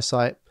is on my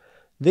site,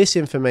 this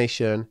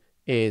information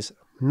is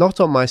not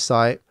on my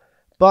site,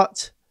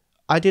 but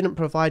I didn't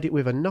provide it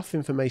with enough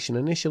information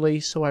initially,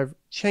 so I've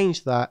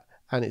changed that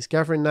and it's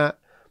gathering that.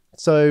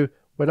 So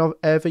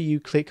whenever you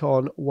click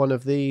on one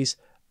of these,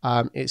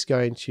 it's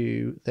going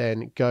to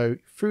then go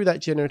through that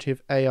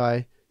generative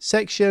AI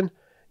section,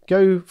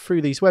 go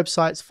through these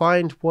websites,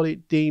 find what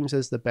it deems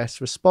as the best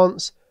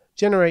response,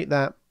 generate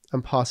that,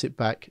 and pass it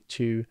back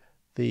to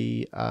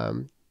the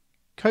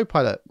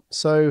Copilot.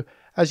 So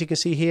as you can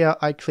see here,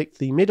 I clicked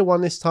the middle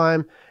one this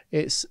time.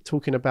 It's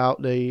talking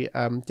about the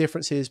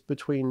differences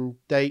between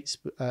dates,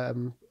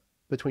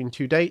 between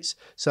two dates.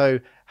 So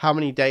how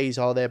many days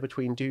are there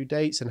between due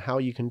dates and how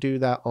you can do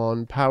that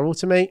on Power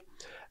Automate.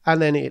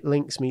 And then it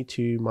links me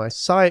to my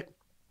site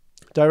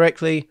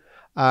directly.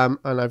 And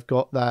I've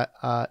got that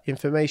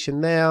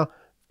information there. I've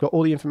got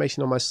all the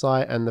information on my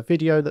site and the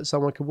video that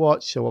someone can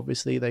watch. So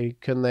obviously they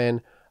can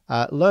then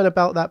learn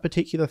about that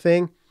particular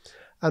thing.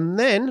 And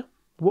then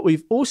what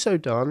we've also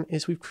done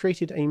is we've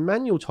created a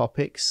manual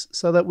topics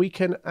so that we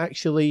can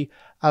actually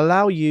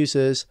allow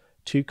users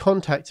to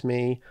contact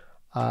me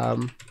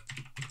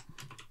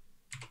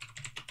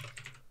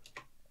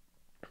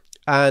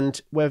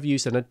and we've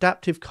used an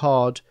adaptive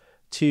card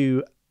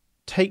to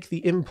take the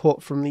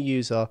input from the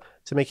user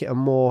to make it a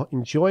more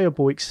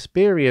enjoyable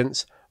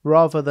experience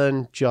rather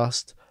than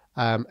just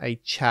a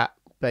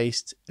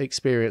chat-based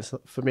experience.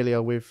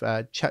 Familiar with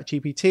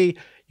ChatGPT,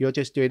 you're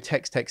just doing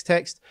text, text,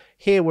 text.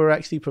 Here we're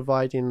actually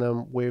providing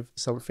them with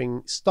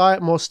something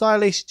more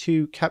stylish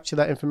to capture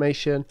that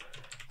information,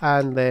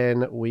 and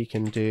then we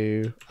can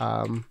do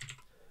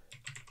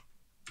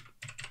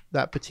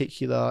that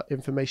particular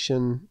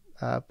information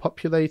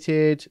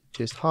populated,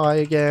 just hi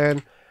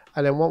again.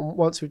 And then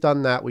once we've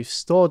done that, we've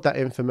stored that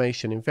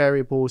information in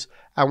variables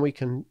and we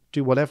can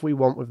do whatever we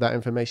want with that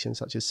information,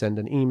 such as send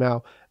an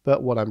email.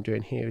 But what I'm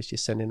doing here is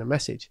just sending a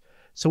message.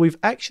 So we've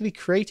actually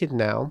created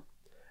now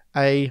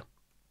a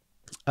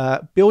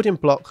building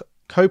block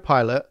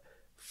Copilot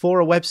for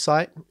a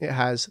website. It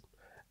has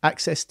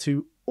access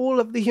to all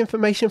of the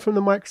information from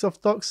the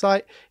Microsoft Docs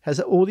site, has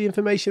all the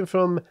information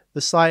from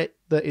the site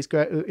that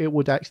it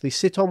would actually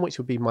sit on, which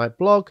would be my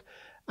blog.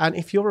 And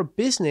if you're a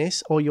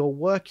business or you're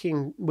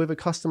working with a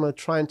customer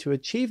trying to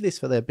achieve this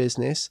for their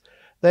business,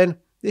 then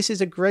this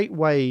is a great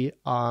way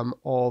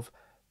of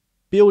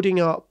building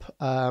up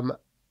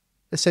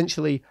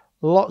essentially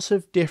lots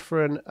of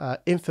different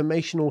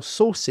informational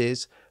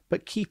sources,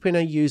 but keeping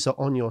a user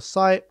on your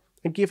site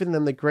and giving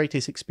them the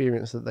greatest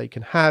experience that they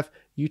can have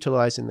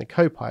utilizing the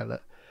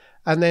Copilot.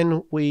 And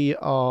then we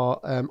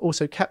are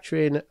also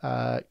capturing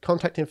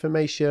contact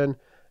information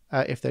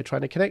if they're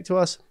trying to connect to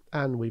us,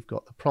 and we've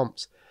got the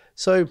prompts.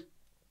 So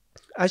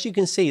as you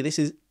can see, this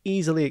is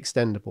easily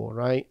extendable,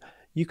 right?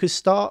 You could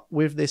start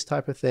with this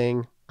type of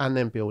thing and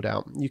then build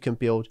out. You can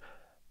build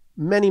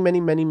many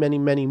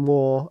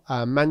more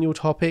manual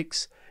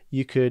topics.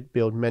 You could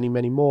build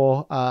many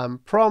more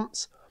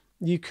prompts.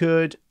 You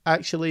could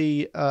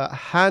actually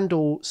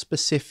handle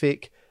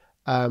specific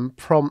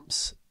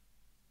prompts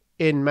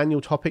in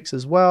manual topics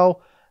as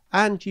well.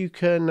 And you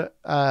can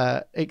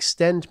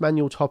extend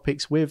manual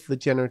topics with the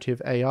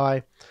generative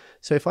AI.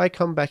 So if I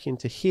come back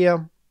into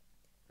here,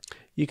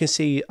 you can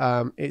see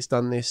it's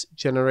done this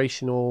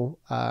generational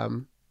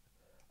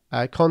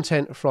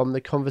content from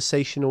the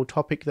conversational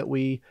topic that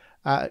we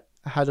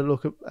had a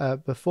look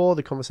at before,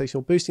 the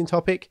conversational boosting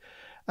topic.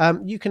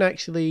 You can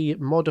actually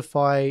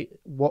modify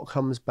what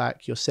comes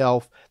back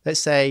yourself. Let's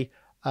say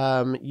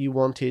you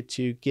wanted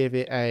to give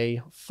it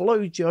a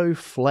Flojo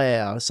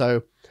flair.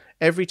 So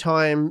every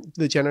time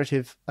the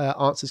generative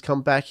answers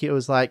come back, it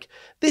was like,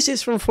 this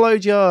is from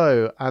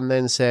Flojo, and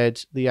then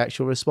said the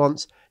actual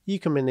response. You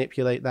can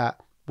manipulate that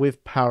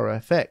with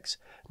PowerFX.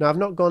 Now, I've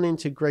not gone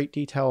into great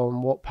detail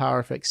on what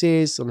PowerFX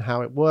is, on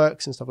how it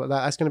works and stuff like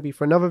that. That's going to be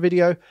for another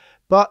video,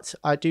 but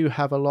I do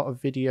have a lot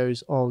of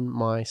videos on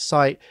my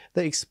site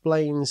that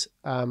explains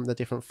the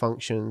different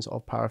functions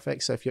of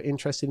PowerFX. So if you're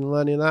interested in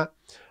learning that,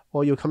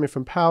 or you're coming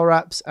from Power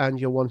Apps and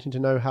you're wanting to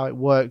know how it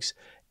works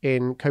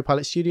in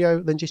Copilot Studio,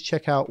 then just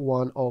check out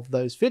one of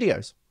those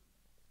videos.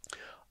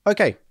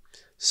 Okay,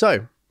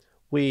 so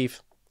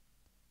we've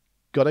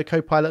got a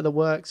Copilot that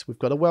works, we've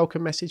got a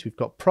welcome message, we've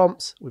got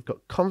prompts, we've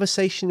got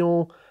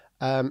conversational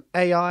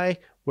AI.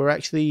 We're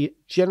actually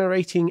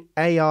generating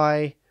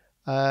AI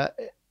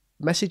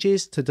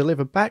messages to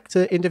deliver back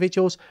to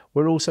individuals.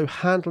 We're also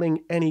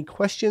handling any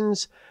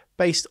questions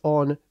based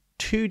on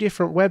 2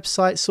 different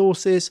website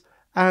sources,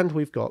 and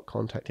we've got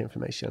contact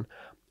information.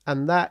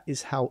 And that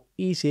is how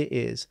easy it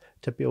is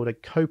to build a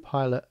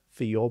Copilot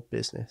for your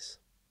business.